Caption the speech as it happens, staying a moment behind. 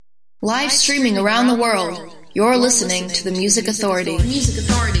Live streaming around the world, you're listening to the Music Authority. Music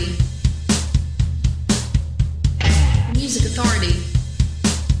Authority. Music Authority.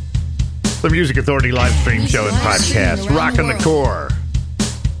 The Music Authority live stream show and podcast, Rockin The KOR.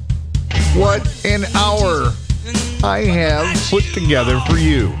 What an hour I have put together for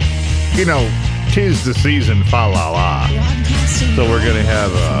you. You know, 'tis the season, fa la la. So we're going to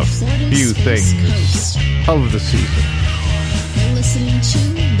have a few things of the season.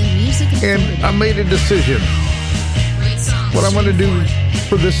 And I made a decision. What I'm going to do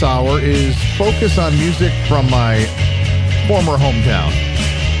for this hour is focus on music from my former hometown,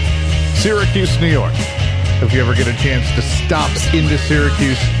 Syracuse, New York. If you ever get a chance to stop into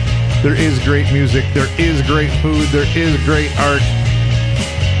Syracuse, there is great music, there is great food, there is great art.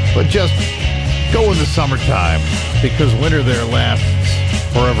 But just go in the summertime, because winter there lasts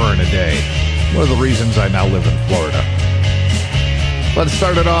forever and a day. One of the reasons I now live in Florida. Let's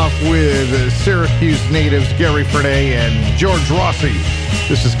start it off with Syracuse natives Gary Frenay and George Rossi.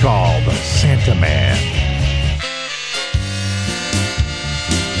 This is called Santa Man.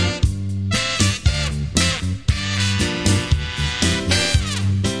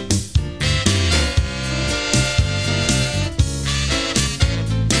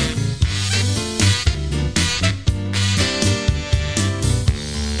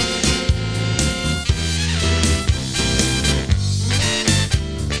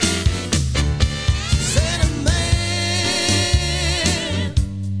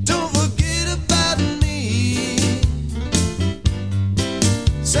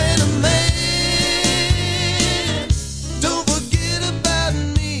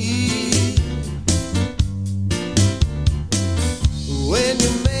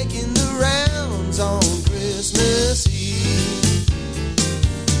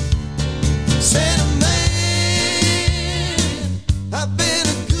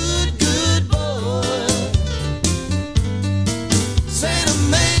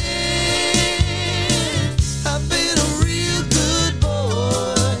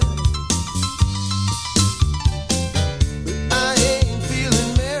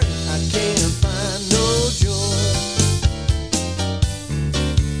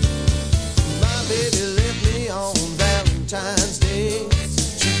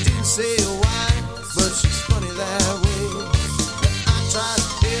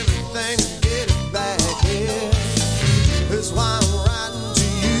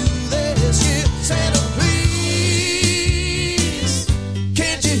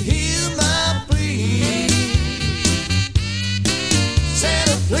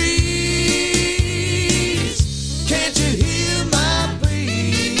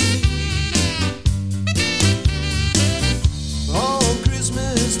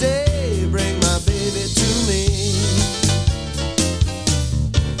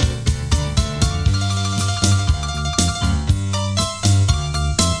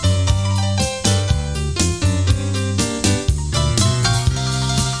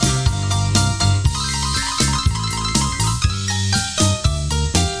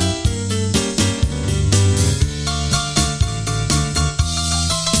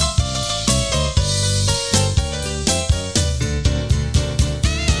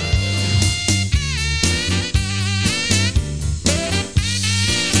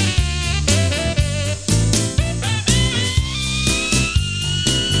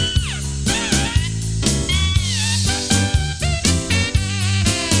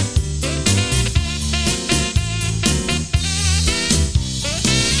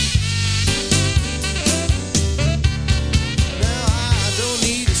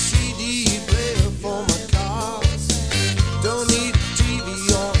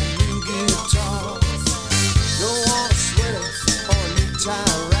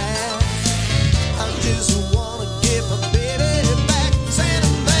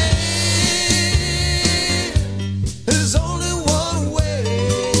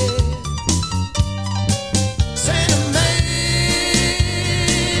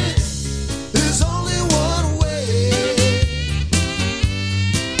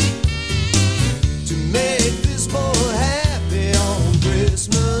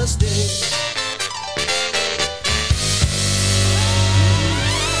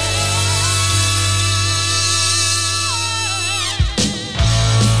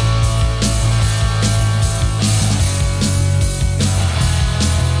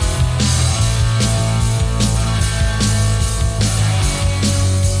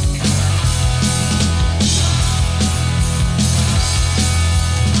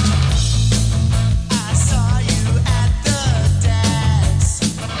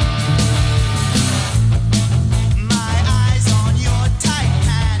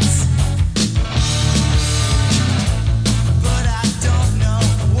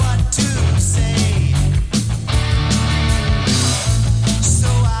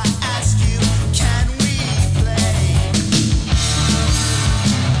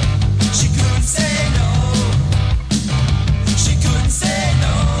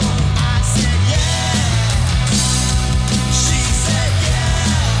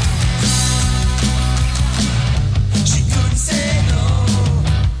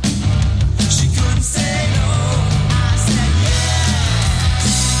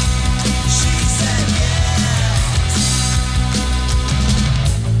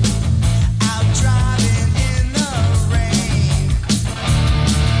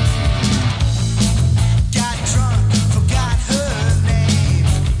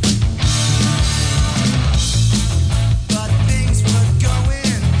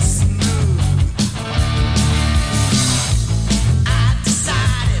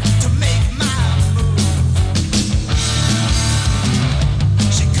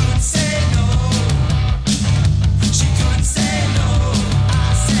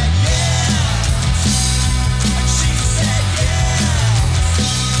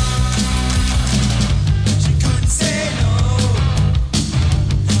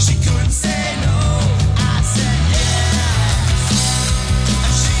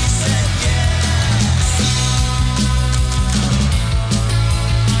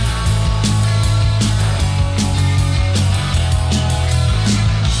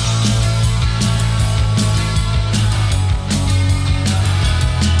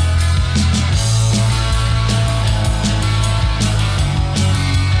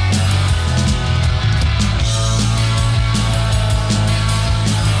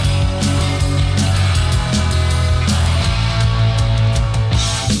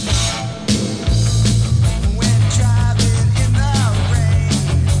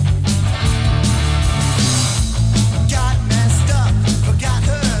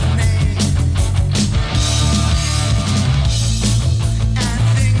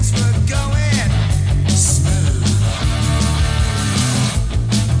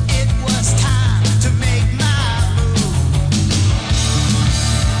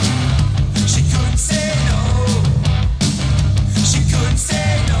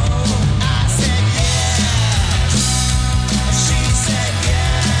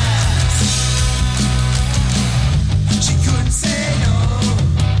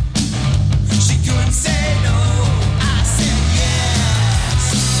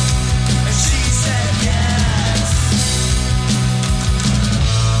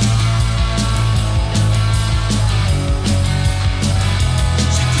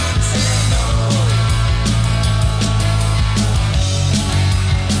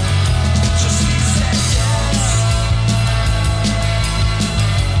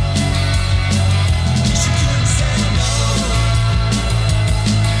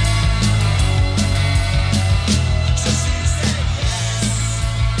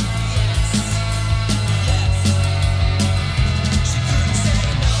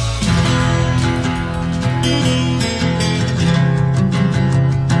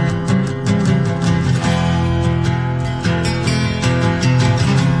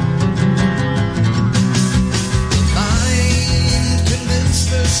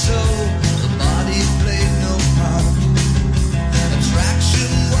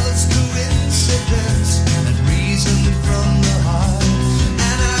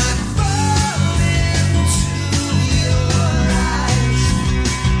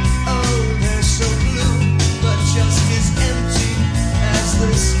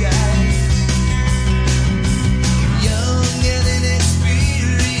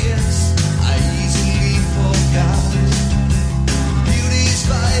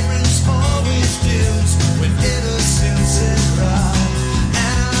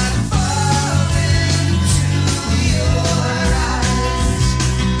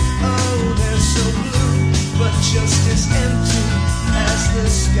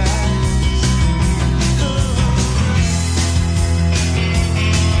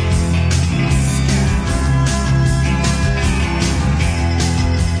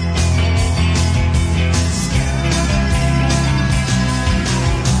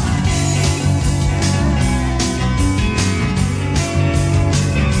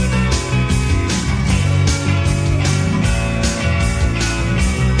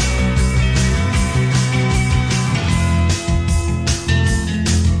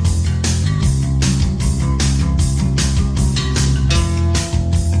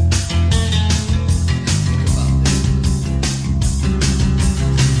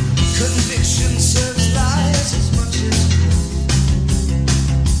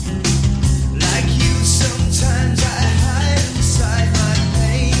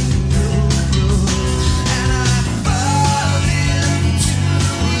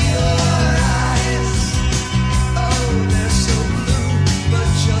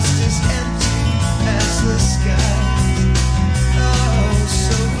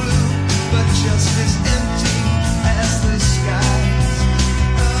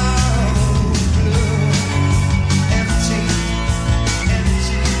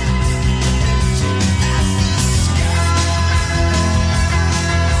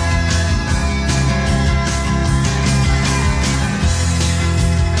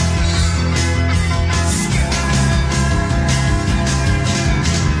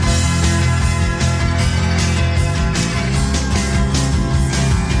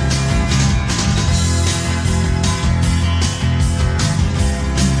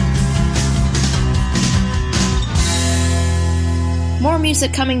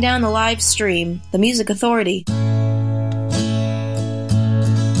 music coming down the live stream, the Music Authority.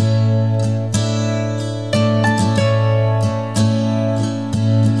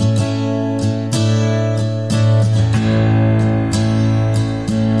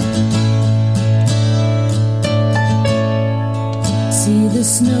 See the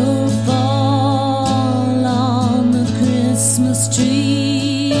snow fall on the Christmas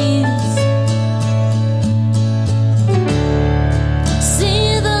trees.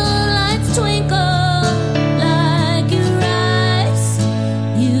 See the lights twinkle like your eyes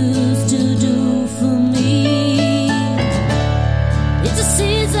used to do for me. It's a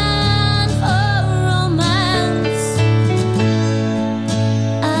season for romance.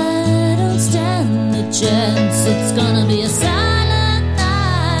 I don't stand the chance. It's gonna be a silent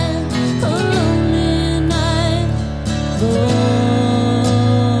night, a lonely night for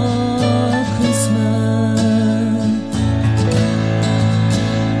Christmas.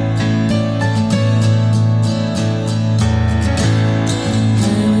 I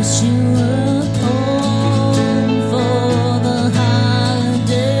wish you were home for the holidays.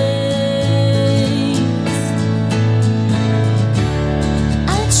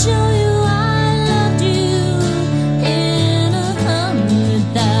 I'd show you I loved you in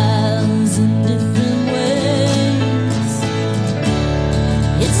 100,000 different ways.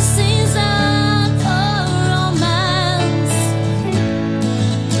 It's a season for romance.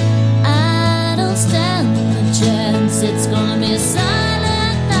 I don't stand the chance. It's gonna be a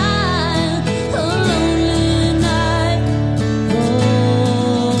silent night, a lonely night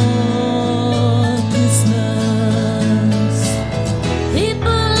for Christmas.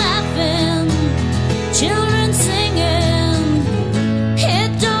 People laughing, children singing.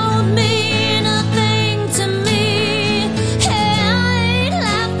 It don't mean a thing to me. Hey, I ain't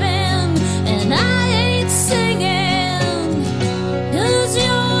laughing and I ain't singing, 'cause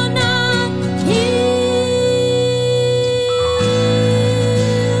you're not here.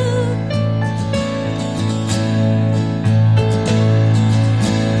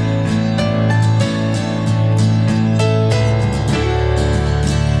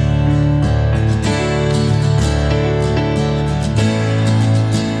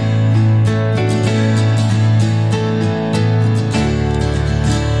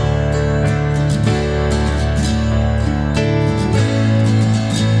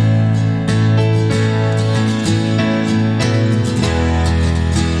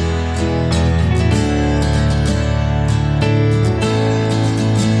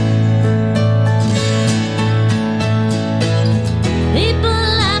 People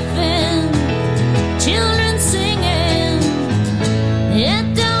laughing, children singing.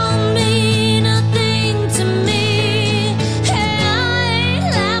 It don't mean a thing to me. Hey, I ain't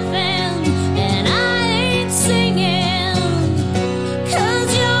laughing and I ain't singing, 'cause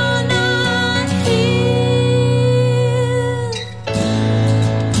you're not here.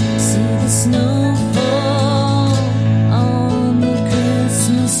 See the snow fall on the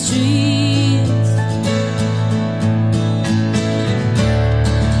Christmas trees.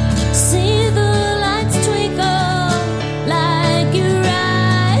 See the lights twinkle like your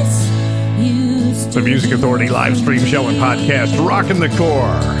eyes used to. The Music Authority live stream show and podcast, Rockin the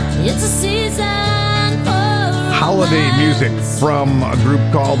KOR. It's a season for Holiday music from a group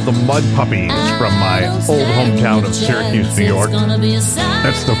called the Mud Puppies from my old hometown of Syracuse, New York.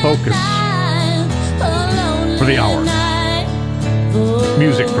 That's the focus for the hour.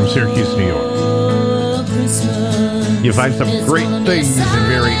 Music from Syracuse, New York. You find some great things in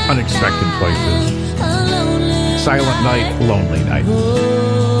very unexpected places. Silent Night, Lonely Night.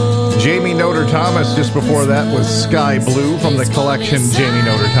 Jamie Noter Thomas, just before that, was Sky Blue from the collection Jamie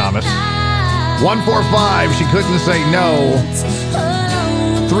Noter Thomas. 145, She Couldn't Say No.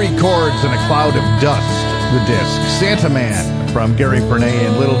 3 Chords and a Cloud of Dust, the disc. Santa Man from Gary Pernay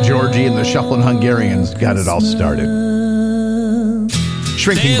and Little Georgie and the Shufflin' Hungarians got it all started.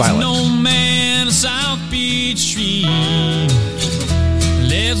 Shrinking There's Violence. no man on South Beach Street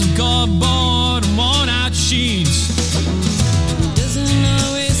lives in cardboard and worn-out sheets. Doesn't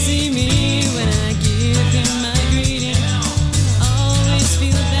always see me when I give him my greeting. Always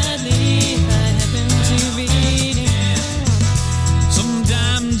feel badly if I happen to read him.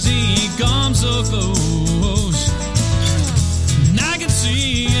 Sometimes he comes so close, and I can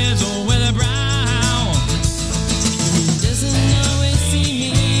see his weather brow. Doesn't always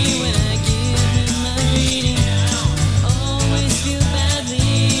see me when I give him my greeting. Always feel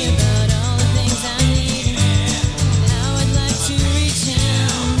badly about all the things I need. How I'd like to reach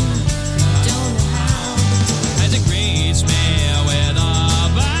him, don't know how. Has a great smell with a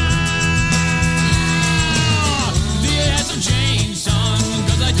bow. He has a chain, son.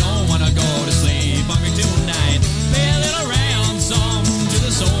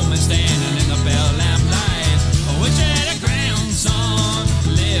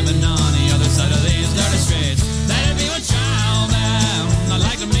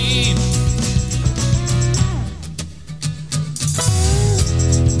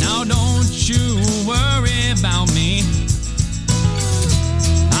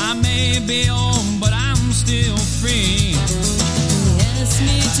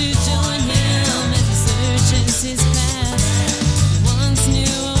 to join him as he searches his past. Once knew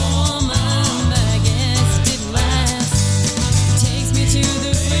a woman, but I guess it didn't last. Takes me to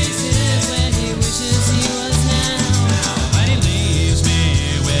the places where he wishes he was now. But he leaves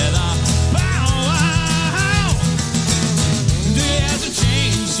me with a pow. Do you have to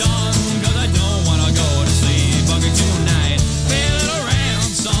change, son? 'Cause I don't wanna go to sleep again tonight. Pay a little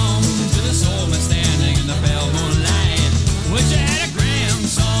ransom to the soul man standing in the pale moonlight. Wish I had a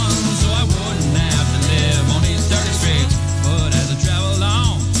grandson, so I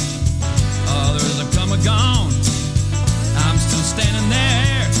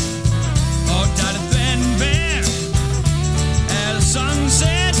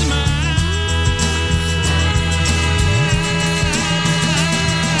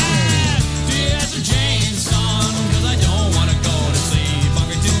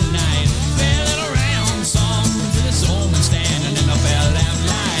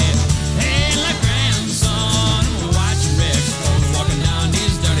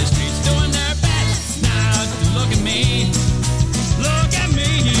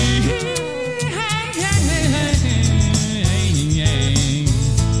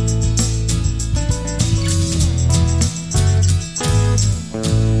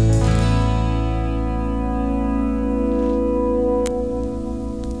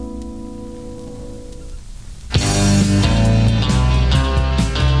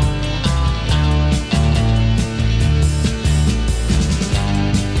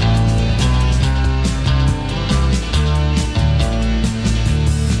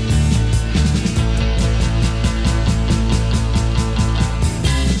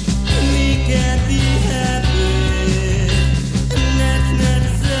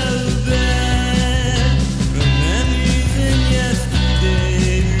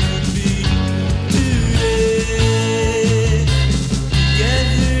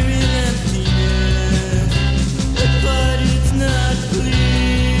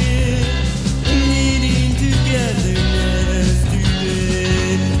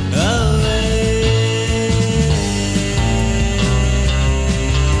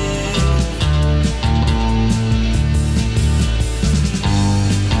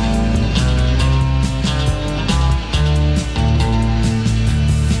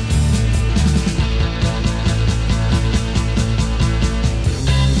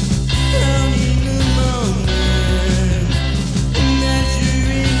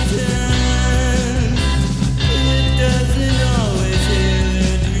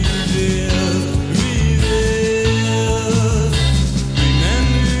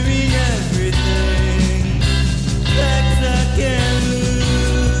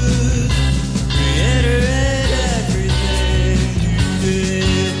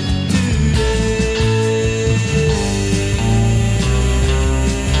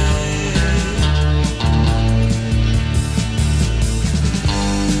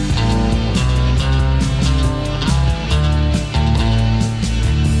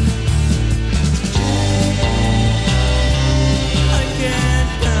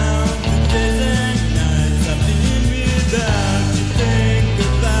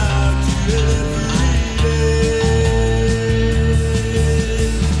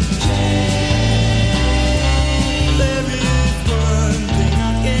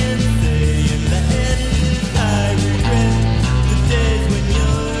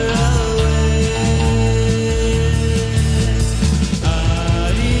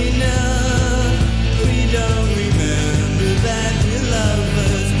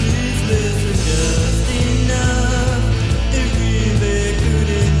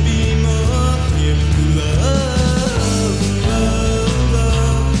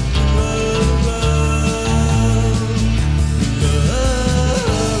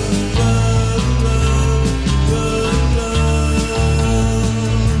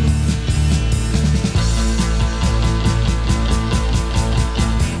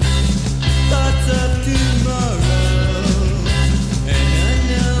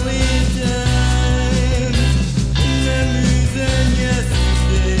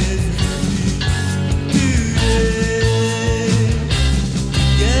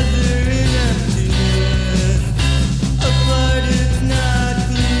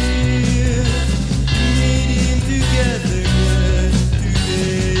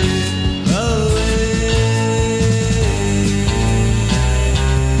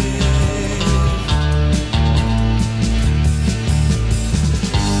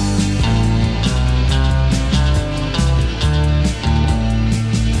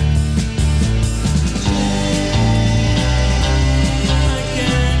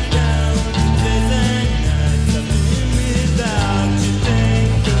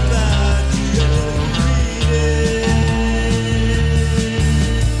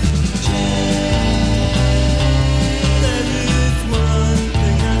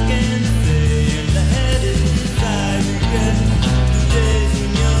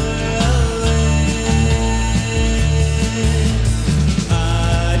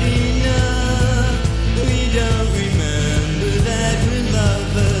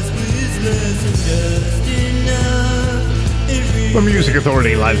The Music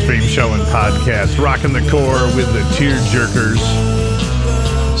Authority live stream show and podcast, Rockin the KOR with the Tearjerkers.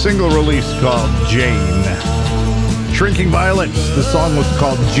 Single release called Jane. Shrinking Violets, the song was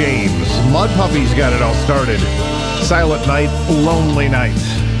called James. Mud Puppies got it all started. Silent Night, Lonely Night.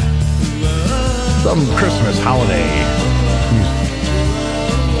 Some Christmas holiday music.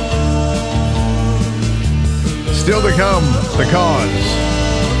 Still to come, The Cause.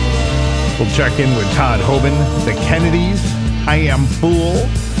 We'll check in with Todd Hoban, The Kennedys, I Am Fool.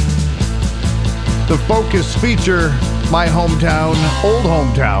 The Focus feature, my hometown, old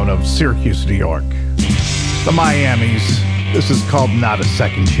hometown of Syracuse, New York. The Miamis. This is called Not a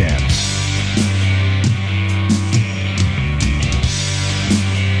Second Chance.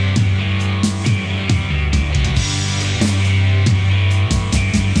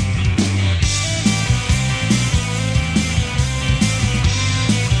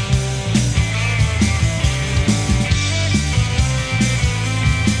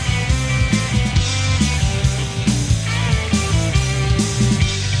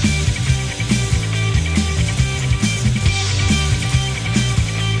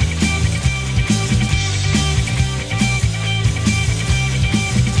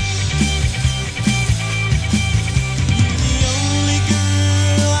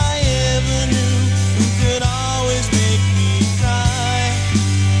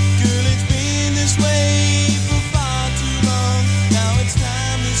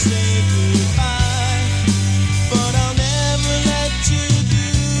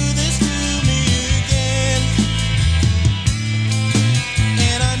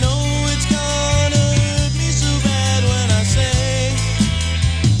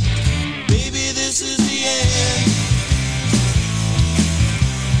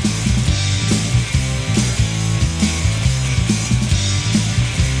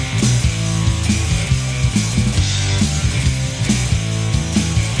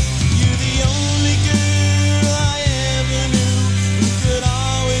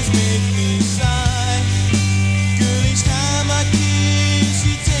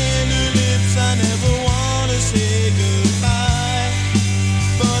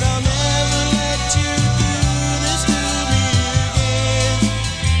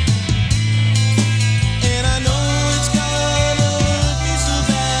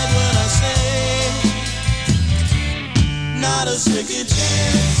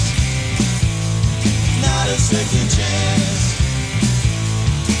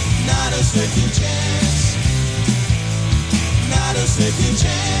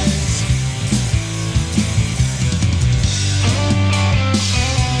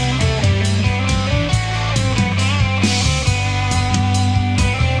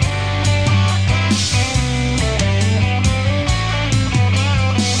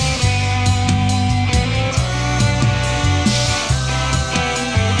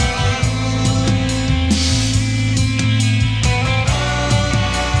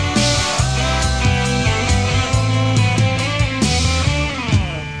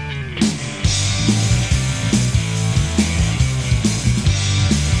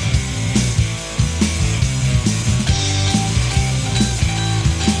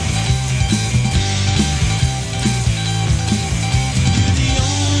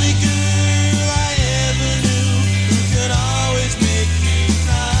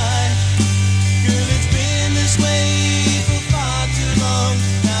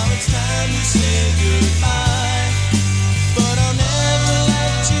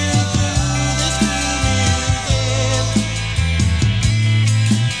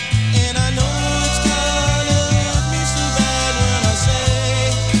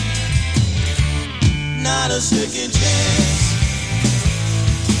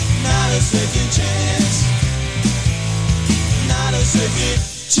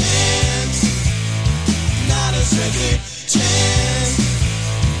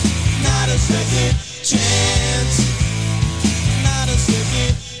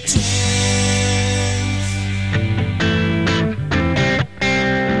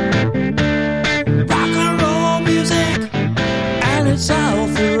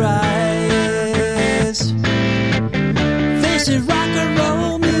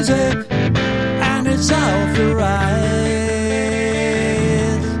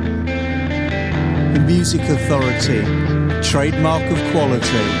 Music Authority, trademark of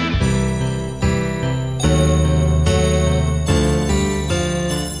quality.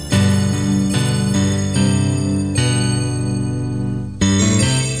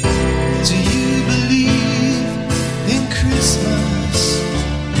 Do you believe in Christmas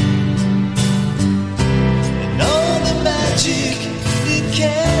and all the magic it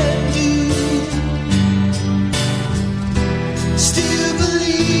can do? Still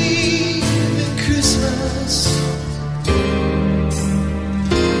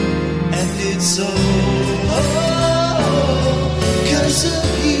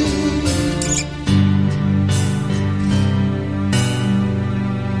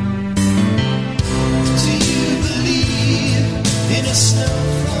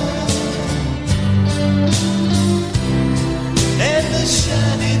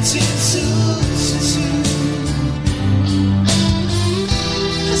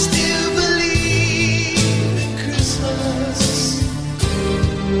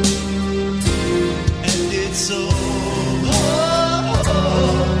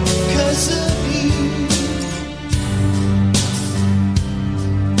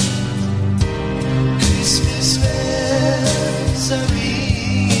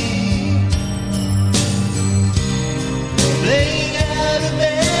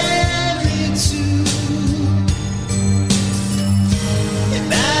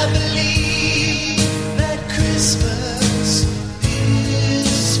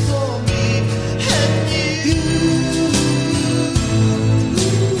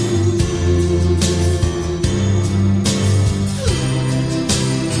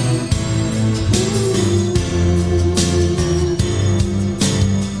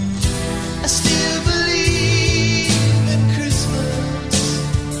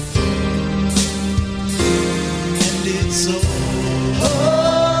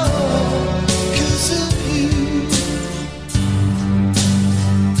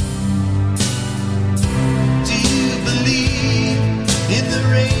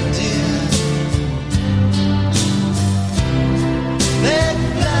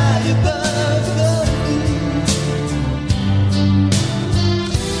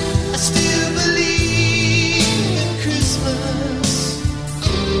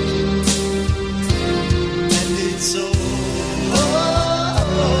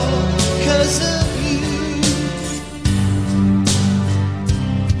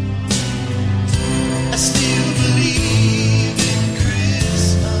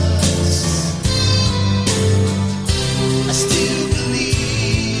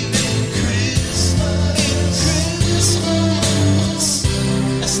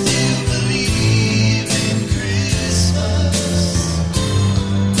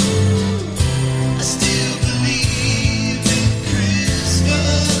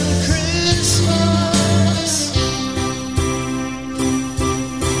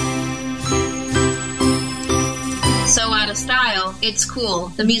It's cool.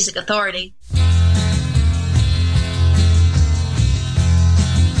 The Music Authority.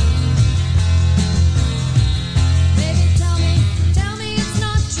 Baby, tell me it's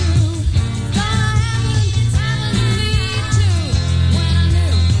not true. That I haven't need to. When I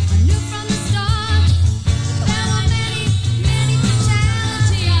knew from the start that there were many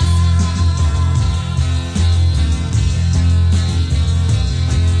fatalities.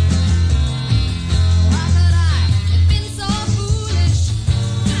 How could I have been so foolish?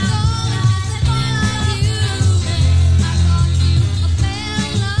 So I like you. I thought you a fell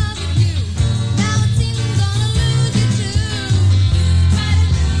in love with you. Now it seems I'm gonna lose you too. Try to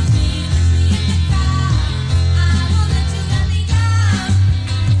lose me in the crowd. I won't let you let me go.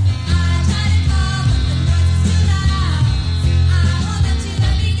 I tried to call, but the noise is too loud. I won't let you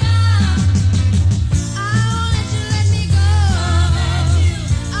let me go. I won't let you let me go.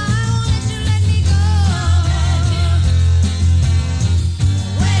 I won't let you let me go.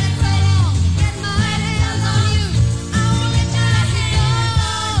 Waited so long to get my hands on you. I won't let you let me go.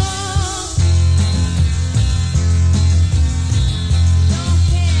 Your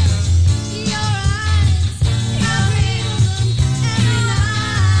hair, your eyes, I dream of them every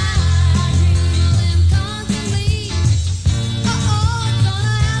night. I dream of them constantly. Oh, it's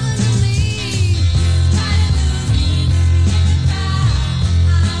gonna happen to me. Try to lose me in the crowd.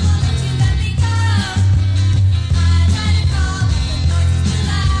 I won't let you let me go. I tried to call, but the noise is too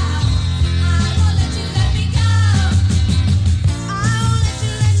loud. I won't let you let me go. I won't let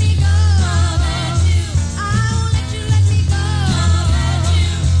you let me go. I won't let you let me go.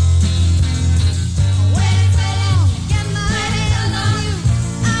 Waited so long to get my hands on you.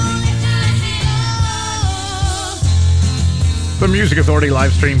 I won't let you let me go. The Music Authority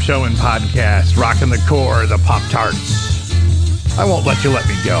live stream show and podcast, Rockin the KOR, the Pop-Tarts. I Won't Let You Let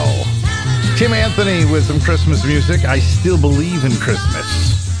Me Go. Tim Anthony with some Christmas music. I Still Believe in Christmas.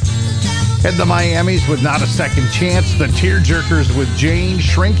 Head the Miamis with Not a Second Chance. The Tearjerkers with Jane.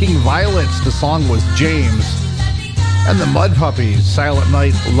 Shrinking Violets, the song was James. And the Mud Puppies, Silent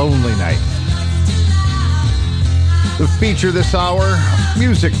Night, Lonely Night. The feature this hour,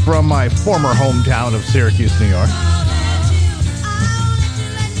 music from my former hometown of Syracuse, New York.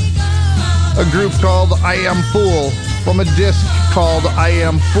 A group called I Am Fool from a disc called I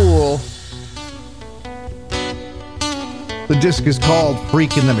Am Fool. The disc is called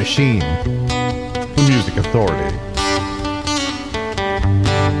Freak in the Machine. The Music Authority.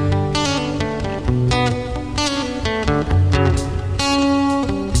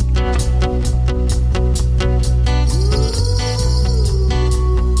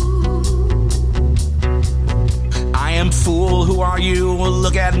 I am fool, who are you? Well,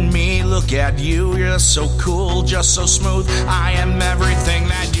 look at me, look at you. You're so cool, just so smooth. I am everything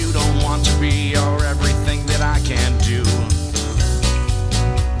that you don't want to be, or everything that I can do.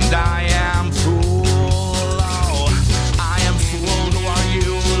 And I am fool, oh, I am fool, who are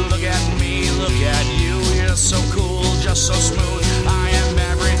you? Well, look at me, look at you. You're so cool, just so smooth. I am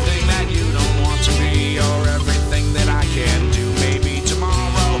everything that you don't want to be, or everything that I can do. Maybe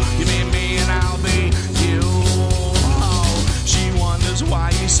tomorrow you be me and I'll be you. She wonders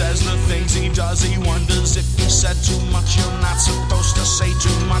why he says the things he does. He wonders if he said too much. You're not supposed to say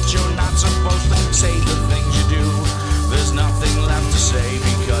too much. You're not supposed to say the things you do. There's nothing left to say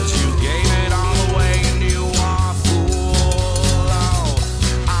because you gave it all away and you are fool. Oh,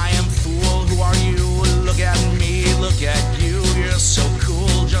 I am fool. Who are you? Look at me. Look at you. You're so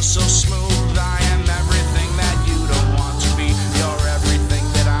cool. Just so smooth. I am everything that you don't want to be. You're everything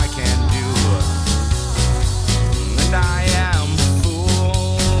that I can do. And I am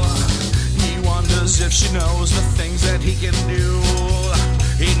fool. He wonders if she knows the things that he can do.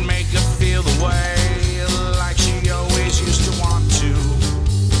 He'd make her feel the way like she always used to want to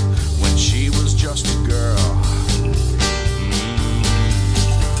when she was just a girl.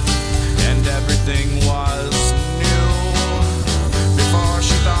 And everything was new before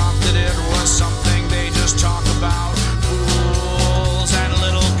she thought that it was something they just talk about. Fools and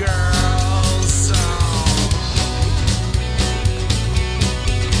little girls.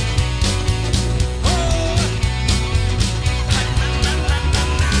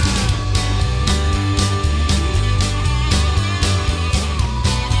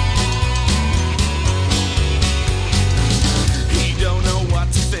 He don't know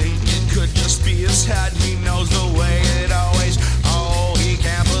what to think. It could just be his head. He knows the way it always. Oh, he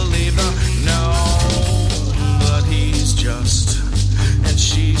can't believe the no. But he's just, and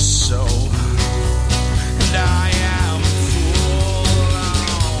she's so. And I am fool.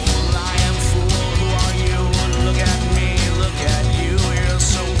 Oh, I am fool. Who are you? Look at me. Look at you. You're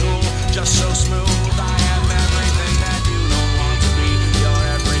so cool. Just so smooth. I am everything that you don't want to be.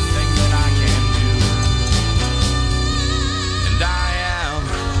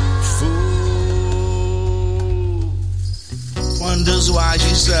 wonders why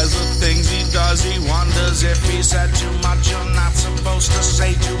he says the things he does. He wonders if he said too much. You're not supposed to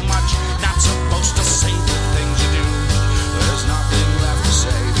say too much. Not supposed to say the things you do. There's nothing left to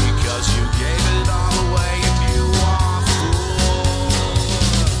say because you gave it all away and you are a fool.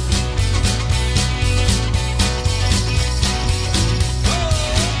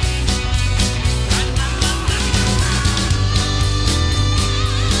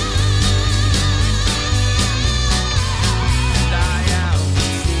 And I am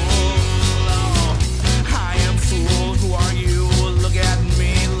fool. I am fool. Who are you? Look at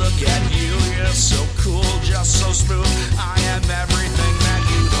me. Look at you. You're so cool, just so smooth. I am everything that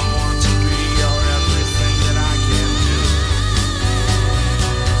you don't want to be. You're everything that I can do.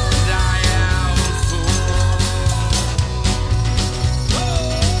 And I am a fool.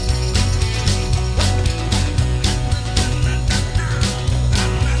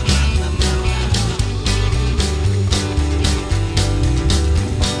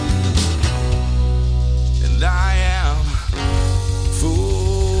 And I am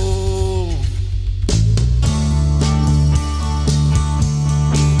fool.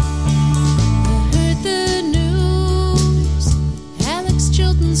 Heard the news. Alex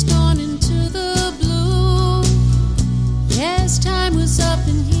Chilton's gone into the blue. Yes, time was up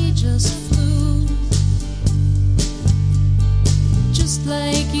and he just flew. Just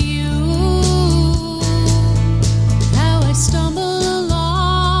like you. How I stumble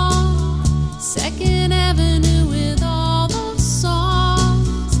along Second Avenue with all those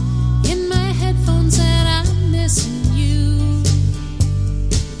songs in my headphones, and I'm missing you.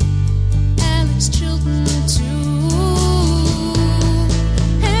 Alex Chilton too.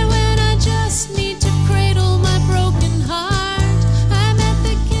 And when I just need to cradle my broken heart, I'm at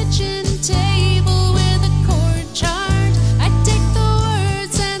the kitchen table with a chord chart. I take the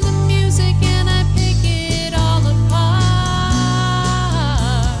words and the music and I pick it all apart.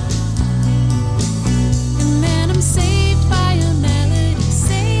 And then I'm saved by a melody,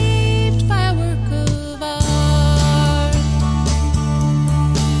 saved by a work of art.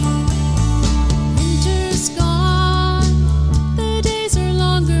 Winter's gone, the days are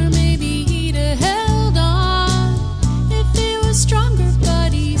longer, maybe he'd have held on if he was stronger,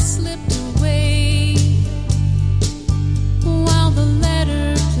 but he slipped away while the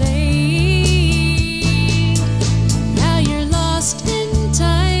letter played. Now you're lost in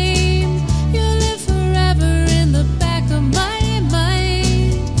time, you live forever in the back of my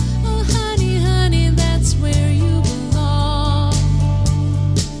mind. Oh honey, honey, that's where you belong.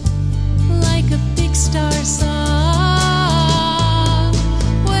 Like a big star song.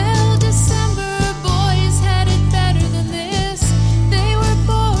 Well, December boys had it better than this. They were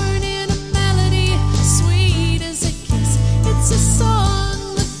born in a melody, sweet as a kiss. It's a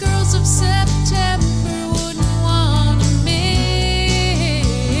song the girls of September wouldn't want to miss.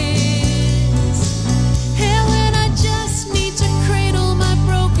 Hell, and I just need to cradle my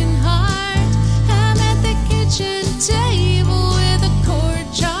broken heart. I'm at the kitchen table with a chord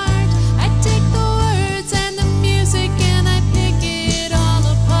chart. I take the words and the music and I pick it all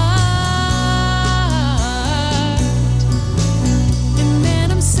apart. And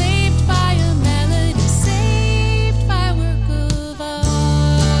then I'm saved by a melody, saved by a work of art.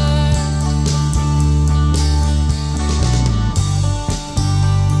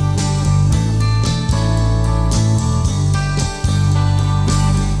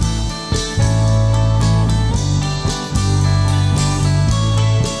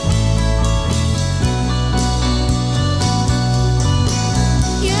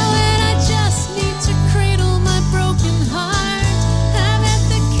 Yeah, and I just need to cradle my broken heart. I'm at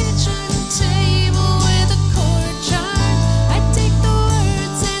the kitchen table with a chord chart. I take the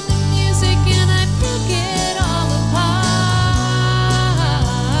words and the music and I pick it all apart.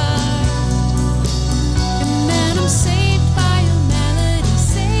 And then I'm saved by a melody,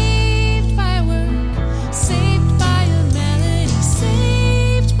 saved by work, saved by a melody,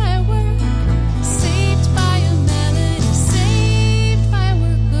 saved by work, saved by a melody, saved by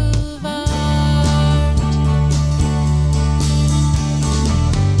work of art.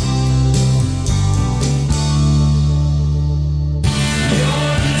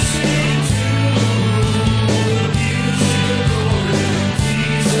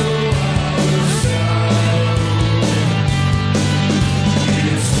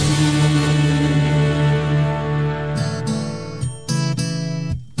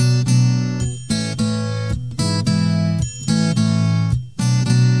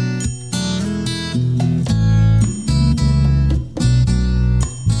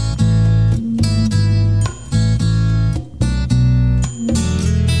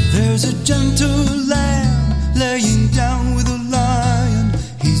 There's a gentle lamb laying down with a lion.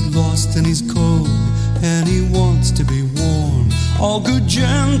 lost and he's cold and he wants to be warm. All good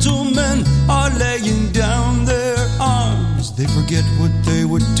gentlemen are laying down their arms. They forget what they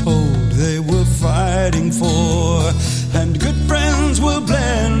were told they were fighting for. And good friends will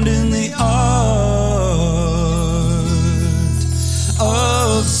blend in the art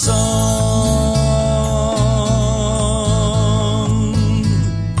of song.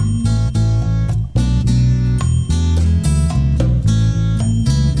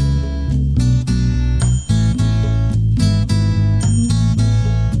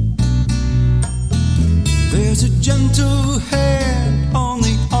 There's a gentle hand on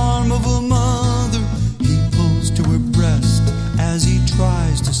the arm of a mother. He pulls to her breast as he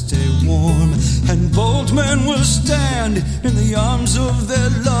tries to stay warm. And bold men will stand in the arms of their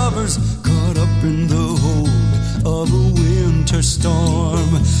lovers, caught up in the hold of a winter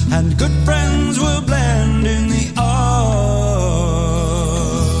storm. And good friends will blend in the art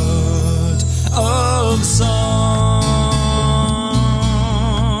of song.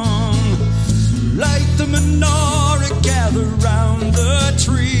 Light the menorah, gather round the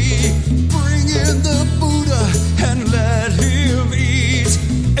tree, bring in the Buddha and let him eat.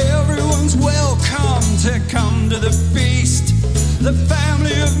 Everyone's welcome to come to the feast. The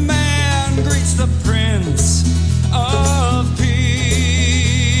family of man greets the Prince of Peace.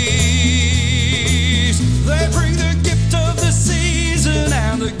 They bring the gift of the season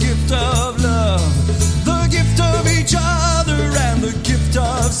and the gift of love, the gift of each other and the gift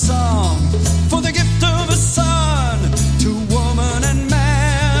of song. For the gift of a son to woman and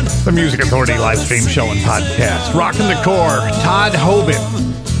man. The Music Authority live stream show and podcast. Rockin the KOR, Todd Hoban.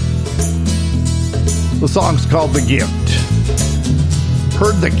 The song's called The Gift.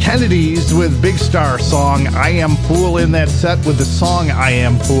 Heard the Kennedys with Big Star song I Am Fool in that set with the song I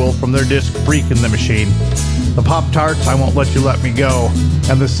Am Fool from their disc Freak in the Machine. The Pop-Tarts, I Won't Let You Let Me Go.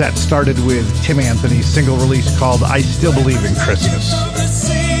 And the set started with Tim Anthony's single release called I Still Believe in Christmas.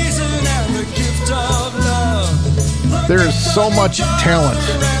 There is so much talent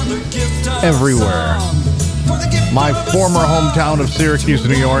everywhere. My former hometown of Syracuse,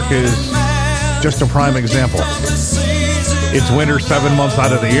 New York is just a prime example. It's winter 7 months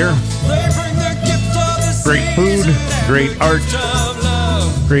out of the year. Great food, great art,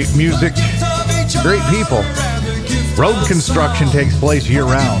 great music, great people. Road construction takes place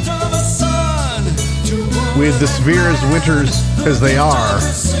year-round. With the severe as winters as they are,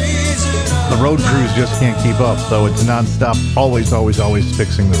 the road crews just can't keep up, so it's nonstop, always, always, always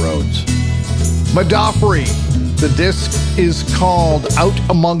fixing the roads. Madafri, the disc is called Out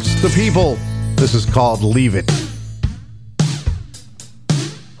Amongst the People. This is called Leave It.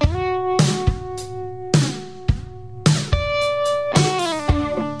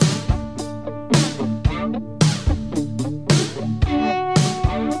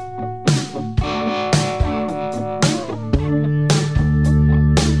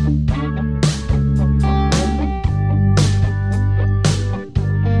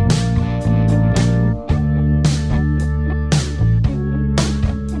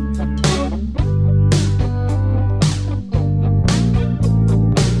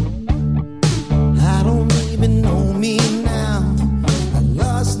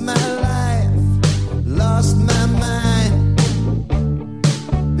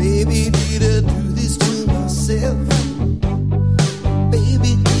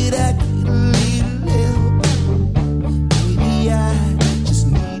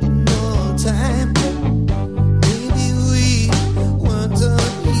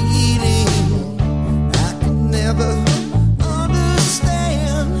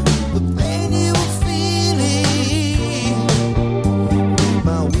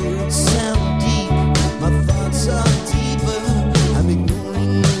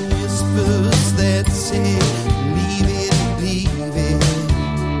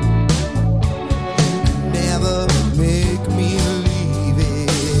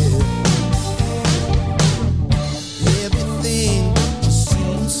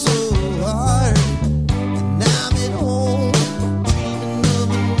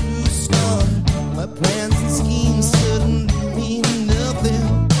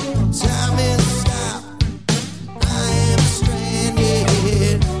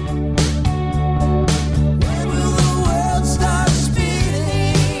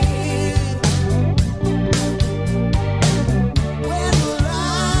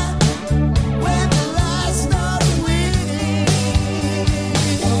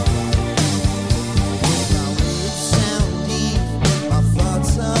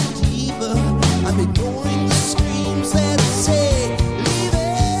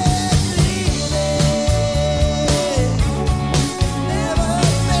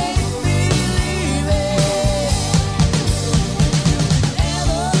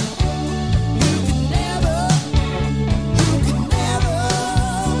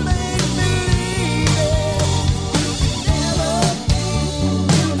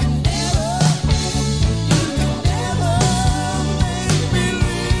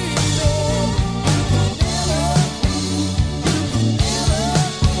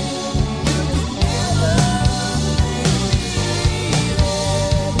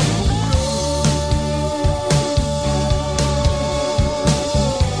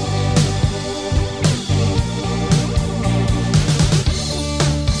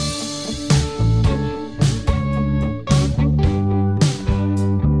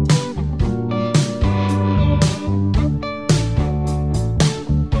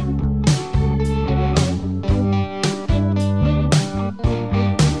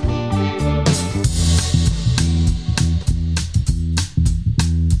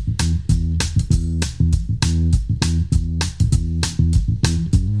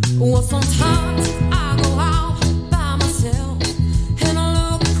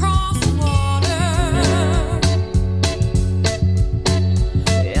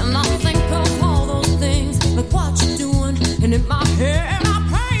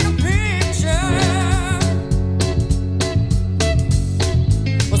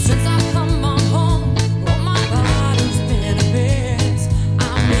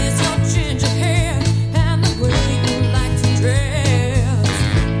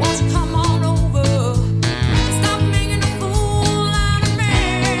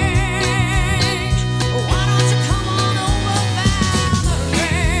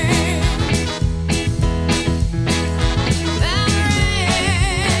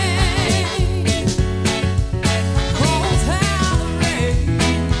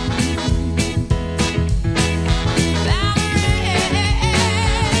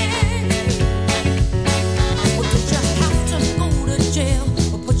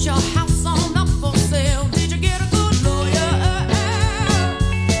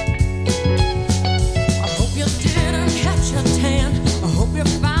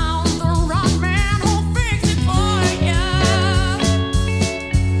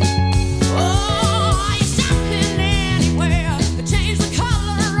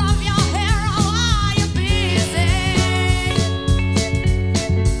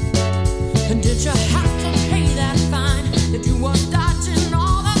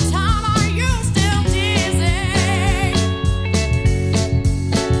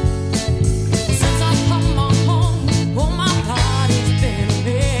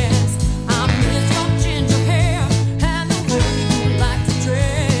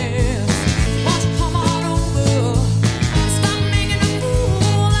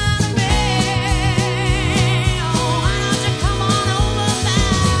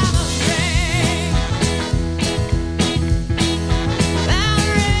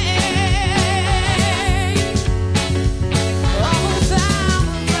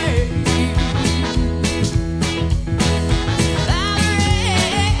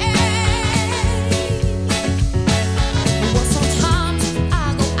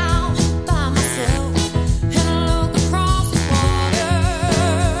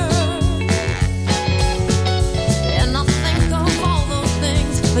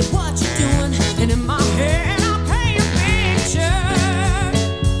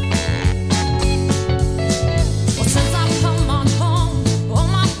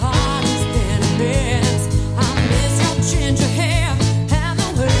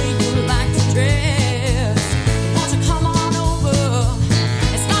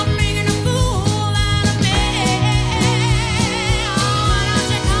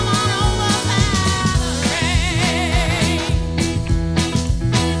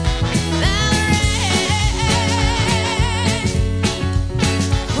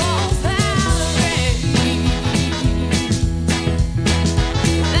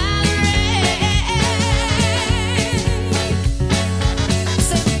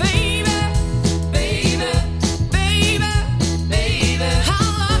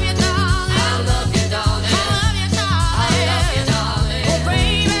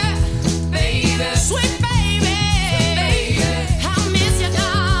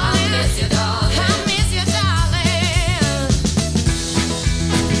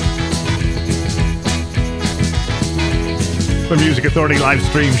 Music Authority live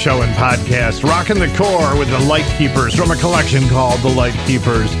stream show and podcast. Rockin the KOR with the Light Keepers from a collection called The Light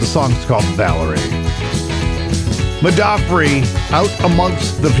Keepers. The song's called Valerie. Madafri, Out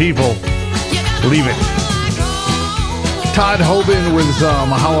Amongst the People. Leave it. Todd Hoban with a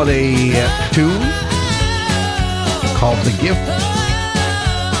holiday tune called The Gift.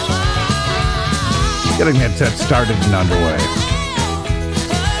 Getting that set started and underway.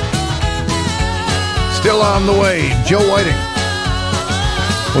 Still on the way, Joe Whiting.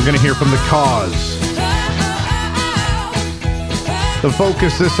 We're going to hear from The Cause. The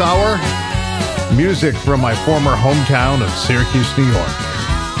focus this hour, music from my former hometown of Syracuse, New York.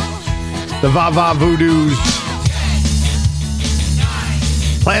 The Va-Va Voodoos.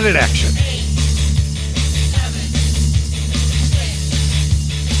 Planet Action.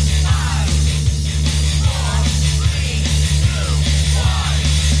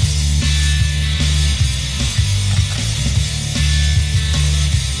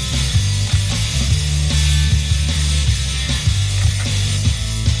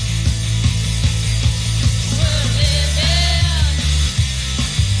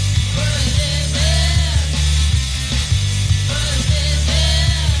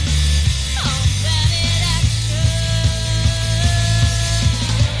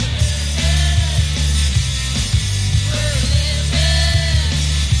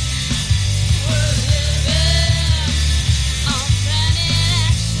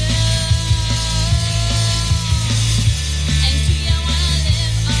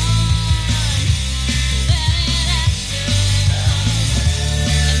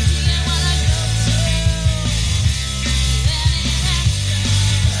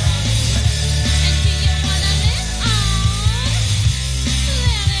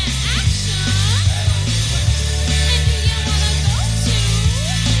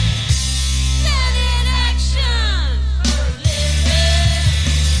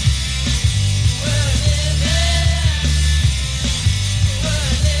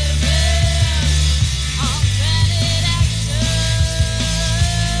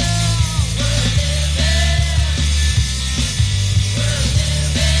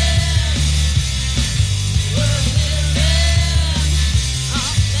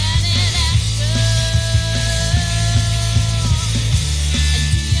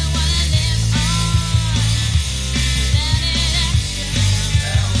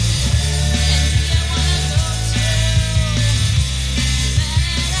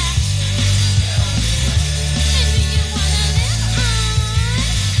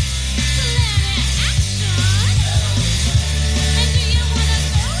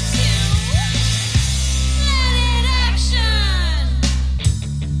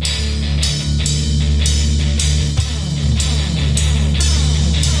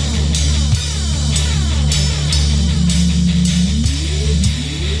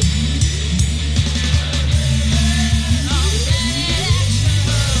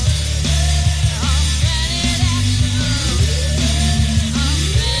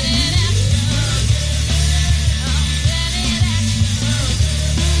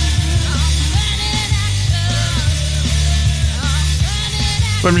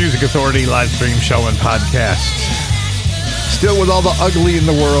 The Music Authority live stream show and podcast. Still with all the ugly in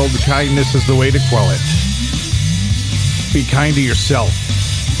the world, kindness is the way to quell it. Be kind to yourself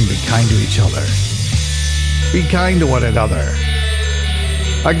and be kind to each other. Be kind to one another.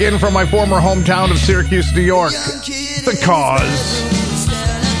 Again from my former hometown of Syracuse, New York, The Cause.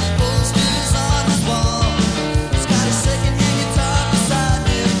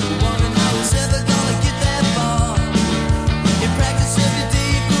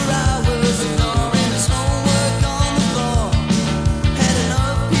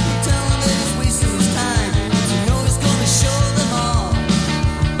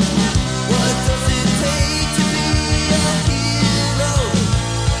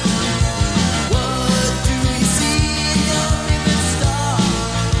 What do you see in your favorite star?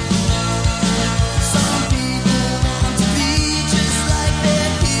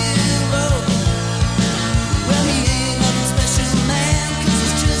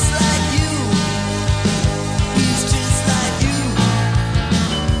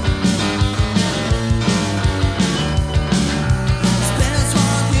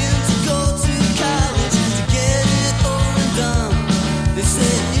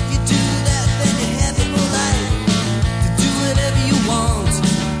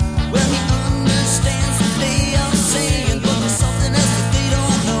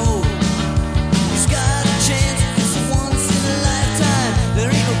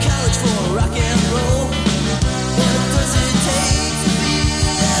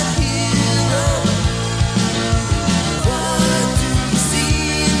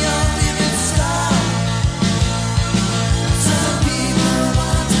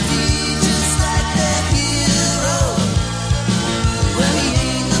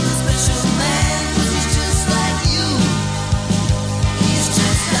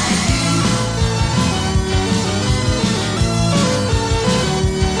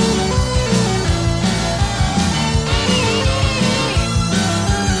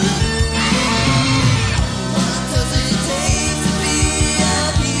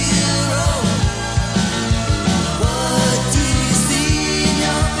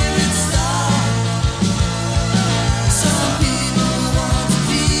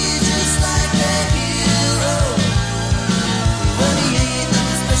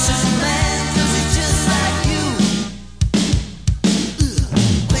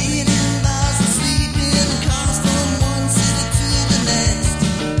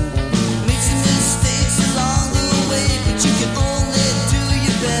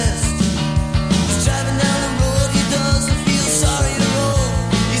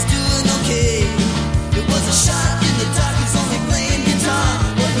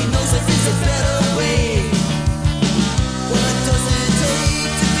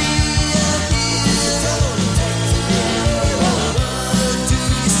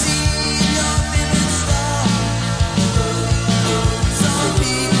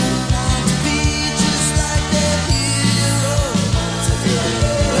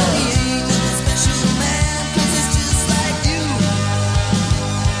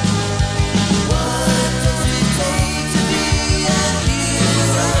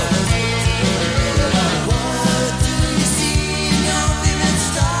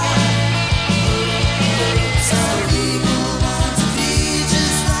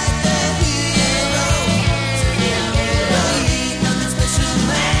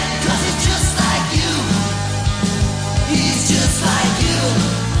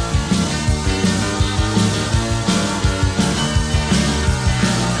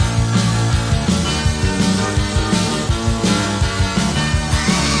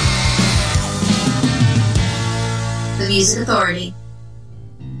 Music Authority.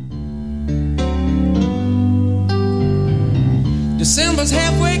 December's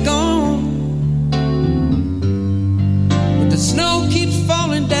halfway gone, but the snow keeps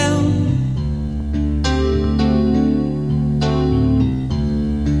falling down.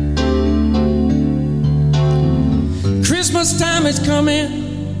 Christmas time is coming,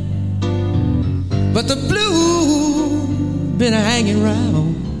 but the blue been hanging round.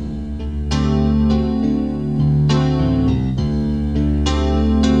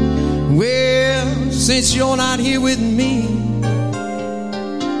 Well, since you're not here with me,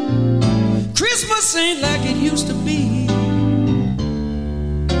 Christmas ain't like it used to be.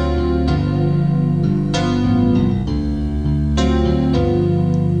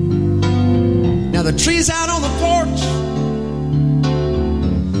 Now the tree's out on the porch,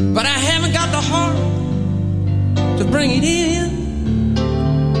 but I haven't got the heart to bring it in.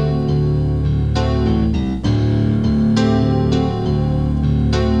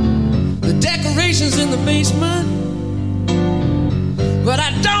 The decorations in the basement, but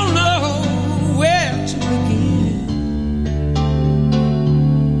I don't know where to begin.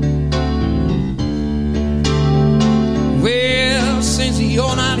 Well, since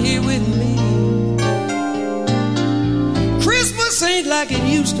you're not here with me, Christmas ain't like it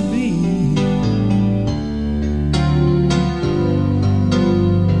used to be.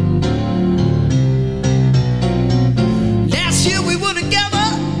 Last year we were together,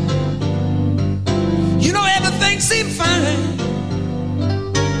 you know everything seemed fine.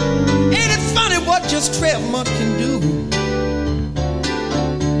 Ain't it funny what just 12 months can do?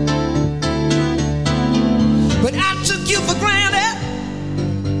 But I took you for granted,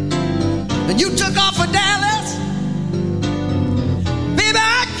 and you took off for Dallas. Baby,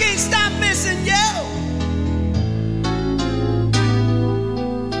 I can't stop missing you.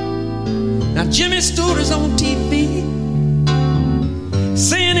 Now Jimmy Stewart is on TV,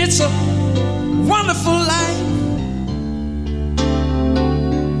 saying it's a wonderful life.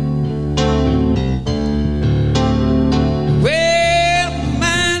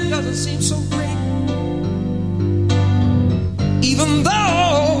 Even though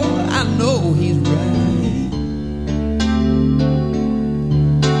I know he's right.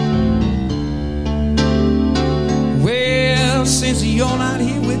 Well, since you're not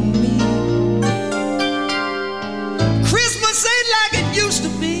here with me, Christmas ain't like it used to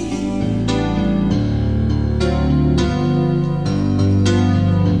be.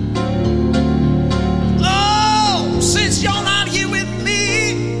 Oh, since you're not here with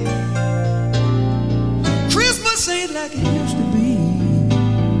me, Christmas ain't like it used to be.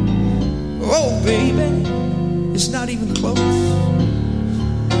 Oh, baby, it's not even close.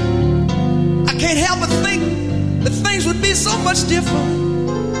 I can't help but think that things would be so much different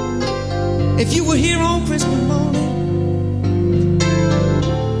if you were here on Christmas morning.